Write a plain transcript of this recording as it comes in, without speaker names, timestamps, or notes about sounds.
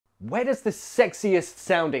Where does the sexiest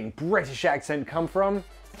sounding British accent come from?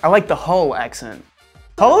 I like the Hull accent.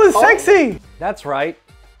 Hull is sexy! That's right,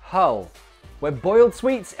 Hull, where boiled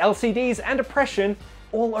sweets, LCDs and oppression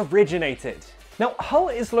all originated. Now, Hull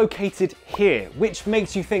is located here, which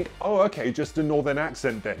makes you think, oh okay, just a northern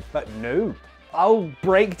accent then. But no, I'll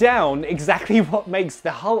break down exactly what makes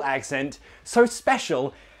the Hull accent so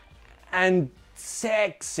special and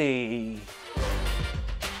sexy.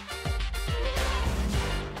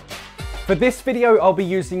 For this video, I'll be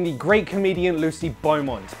using the great comedian Lucy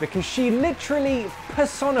Beaumont because she literally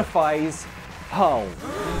personifies Hull.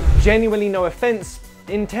 Genuinely no offense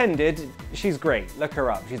intended, she's great. Look her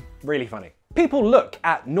up, she's really funny. People look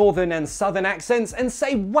at northern and southern accents and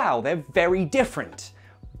say, wow, they're very different.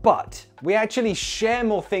 But we actually share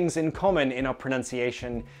more things in common in our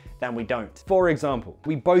pronunciation than we don't. For example,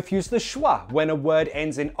 we both use the schwa when a word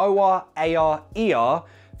ends in OR, AR, ER.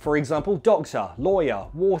 For example, doctor, lawyer,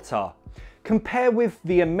 water. Compare with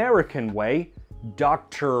the American way,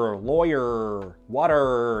 doctor, lawyer,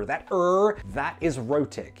 water, that is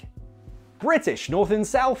rhotic. British, north and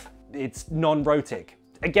south, it's non-rhotic.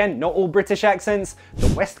 Again, not all British accents.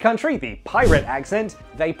 The West Country, the pirate accent,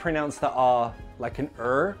 they pronounce the R like an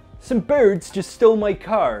Some birds just stole my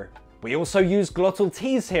car. We also use glottal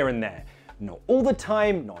T's here and there. Not all the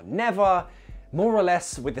time, not never, more or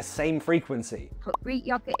less with the same frequency. Put Greek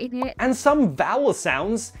yogurt in it. And some vowel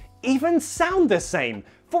sounds even sound the same.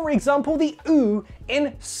 For example, the oo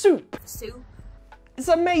in soup. Soup. It's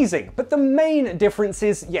amazing, but the main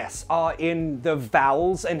differences, yes, are in the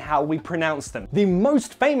vowels and how we pronounce them. The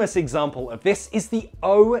most famous example of this is the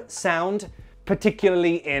O sound,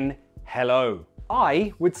 particularly in hello.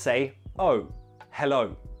 I would say O,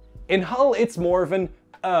 hello. In Hull, it's more of an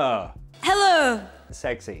Hello.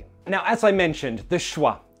 Sexy. Now, as I mentioned, the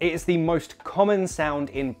schwa. It is the most common sound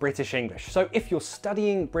in British English. So if you're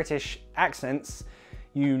studying British accents,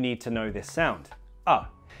 you need to know this sound.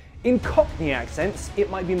 In Cockney accents, it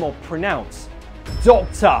might be more pronounced.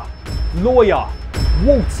 Doctor, lawyer,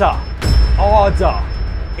 water, ardour.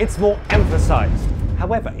 It's more emphasized.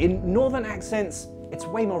 However, in Northern accents, it's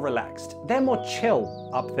way more relaxed. They're more chill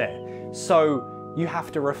up there. So you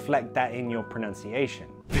have to reflect that in your pronunciation.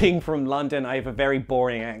 Being from London, I have a very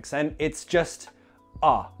boring accent. It's just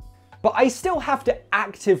but I still have to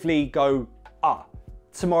actively go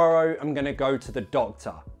Tomorrow I'm gonna go to the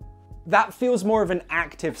doctor. That feels more of an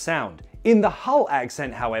active sound. In the Hull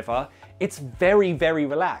accent, however, it's very, very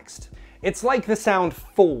relaxed. It's like the sound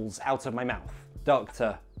falls out of my mouth.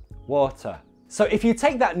 Doctor, water. So if you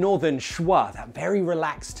take that northern schwa, that very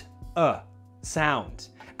relaxed sound,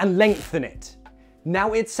 and lengthen it,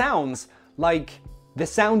 now it sounds like the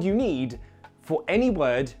sound you need for any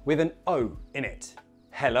word with an O in it.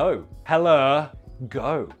 Hello, hello,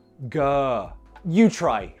 go, go. You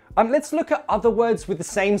try. Let's look at other words with the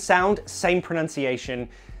same sound, same pronunciation.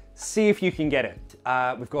 See if you can get it.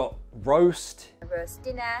 We've got roast. Roast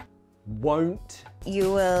dinner. Won't.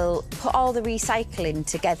 You will put all the recycling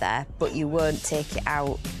together, but you won't take it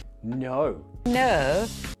out. No. No.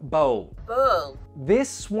 Bowl. Bowl.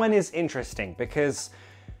 This one is interesting because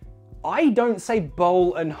I don't say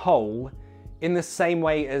bowl and hole in the same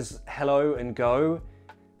way as hello and go.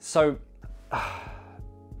 So,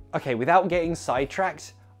 okay, without getting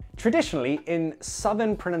sidetracked, traditionally in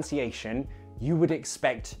Southern pronunciation, you would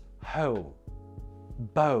expect hole,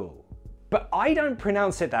 bowl. But I don't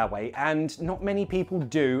pronounce it that way, and not many people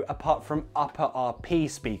do apart from upper RP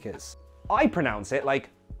speakers. I pronounce it like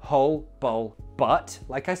hole, bowl, but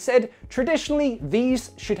like I said, traditionally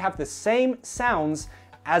these should have the same sounds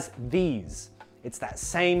as these. It's that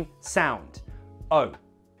same sound, O.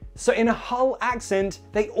 So in a Hull accent,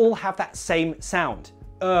 they all have that same sound,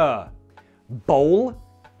 bowl,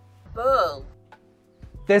 Bowl.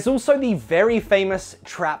 There's also the very famous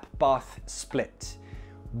trap bath split.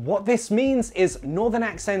 What this means is Northern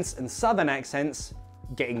accents and Southern accents,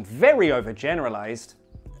 getting very overgeneralized,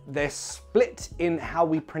 they're split in how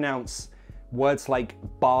we pronounce words like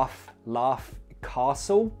bath, laugh,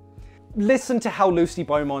 castle. Listen to how Lucy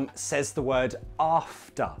Beaumont says the word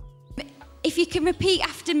after. If you can repeat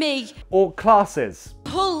after me. Or classes.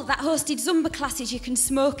 Hull that hosted Zumba classes you can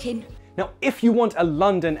smoke in. Now, if you want a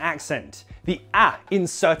London accent, the A in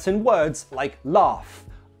certain words like laugh,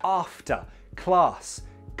 after, class,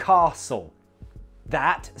 castle,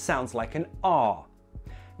 that sounds like an R.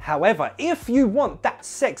 However, if you want that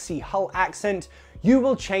sexy Hull accent, you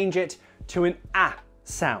will change it to an A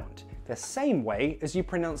sound, the same way as you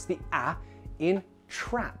pronounce the A in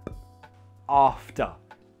trap. After,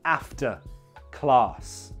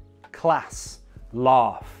 class, class,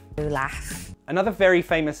 laugh. Laugh. Another very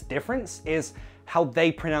famous difference is how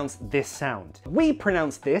they pronounce this sound. We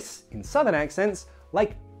pronounce this, in southern accents,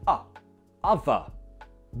 like other,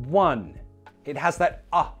 one. It has that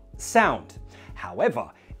sound.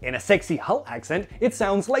 However, in a sexy Hull accent, it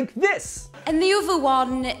sounds like this. And the other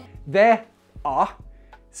one... Their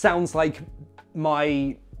sounds like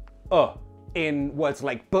my in words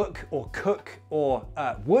like book or cook or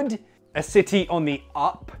wood. A city on the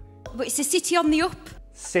up. But it's a city on the up.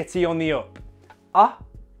 City on the up.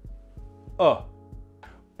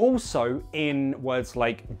 Also in words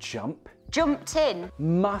like jump. Jumped in.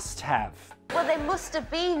 Must have. Well, they must have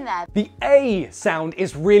been there. The A sound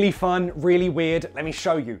is really fun, really weird. Let me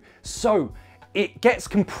show you. So it gets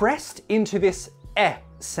compressed into this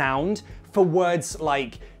sound for words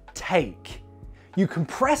like take. You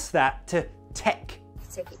compress that to tek.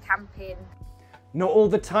 Take it camping. Not all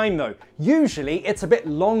the time though. Usually it's a bit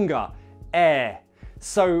longer.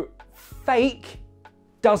 So fake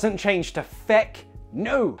doesn't change to feck.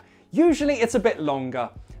 No, usually it's a bit longer.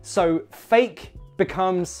 So fake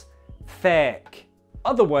becomes fake.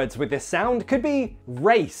 Other words with this sound could be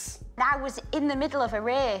race. I was in the middle of a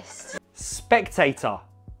race. Spectator.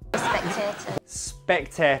 Spectator.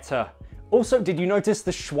 Spectator. Also, did you notice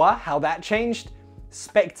the schwa, how that changed?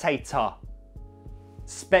 Spectator.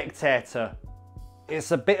 Spectator.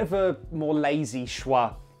 It's a bit of a more lazy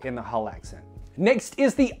schwa in the Hull accent. Next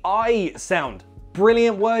is the I sound.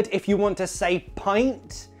 Brilliant word if you want to say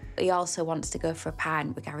pint. He also wants to go for a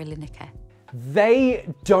pint with Gary Lineker.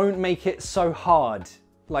 They don't make it so hard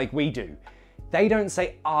like we do. They don't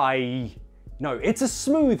say I. No, it's a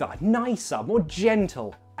smoother, nicer, more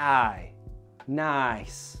gentle I.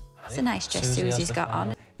 Nice. It's a nice dress Susie's got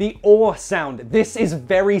on. The or sound. This is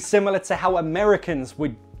very similar to how Americans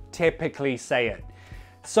would typically say it.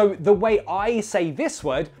 So the way I say this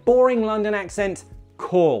word, boring London accent,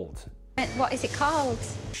 called. What is it called?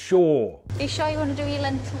 Sure. Are you sure you want to do your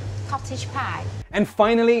lentil cottage pie? And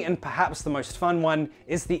finally, and perhaps the most fun one,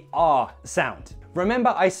 is the R sound.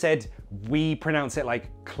 Remember I said we pronounce it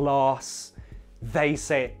like class, they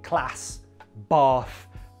say it class, bath,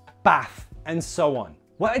 bath, and so on.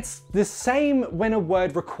 Well, it's the same when a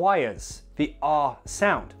word requires the R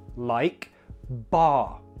sound, like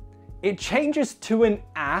bar. It changes to an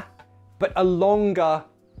A, but a longer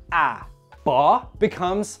A. Bar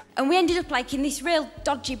becomes... And we ended up like in this real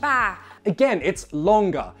dodgy bar. Again, it's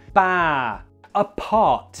longer. Ba.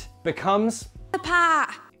 Apart becomes...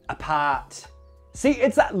 Apart. Apart. See,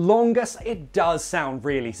 it's that longer, it does sound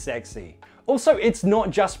really sexy. Also, it's not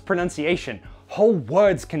just pronunciation. Whole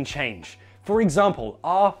words can change. For example,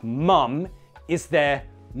 our mum is their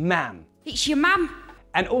mam. It's your mum.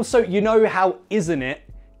 And also, you know how isn't it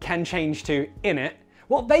can change to in it?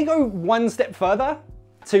 Well, they go one step further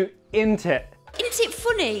to int it. Isn't it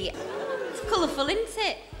funny? It's colourful, isn't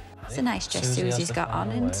it? It's a nice dress Susie's got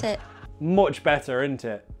on, isn't it? Much better, isn't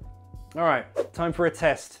it? All right, time for a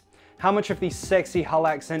test. How much of the sexy Hull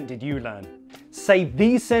accent did you learn? Say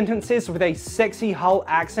these sentences with a sexy Hull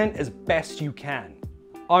accent as best you can.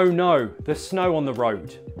 Oh no, the snow on the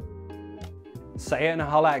road. Say it in a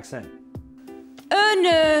Hull accent. Oh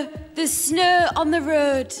no, there's snow on the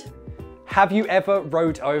road. Have you ever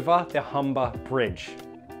rode over the Humber Bridge?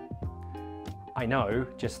 I know,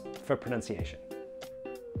 just for pronunciation.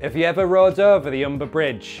 If you ever rode over the Humber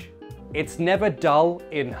Bridge, it's never dull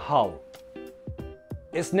in Hull.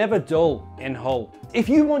 It's never dull in Hull. If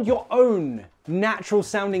you want your own natural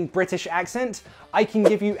sounding British accent, I can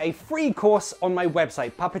give you a free course on my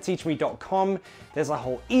website, papateachme.com. There's a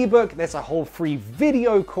whole ebook, there's a whole free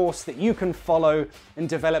video course that you can follow and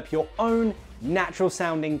develop your own natural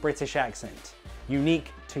sounding British accent,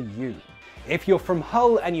 unique to you. If you're from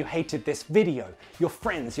Hull and you hated this video, your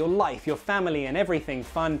friends, your life, your family and everything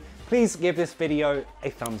fun, please give this video a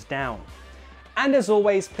thumbs down. And as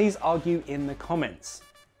always, please argue in the comments.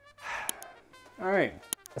 All right,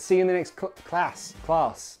 I'll see you in the next class.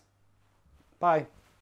 Bye.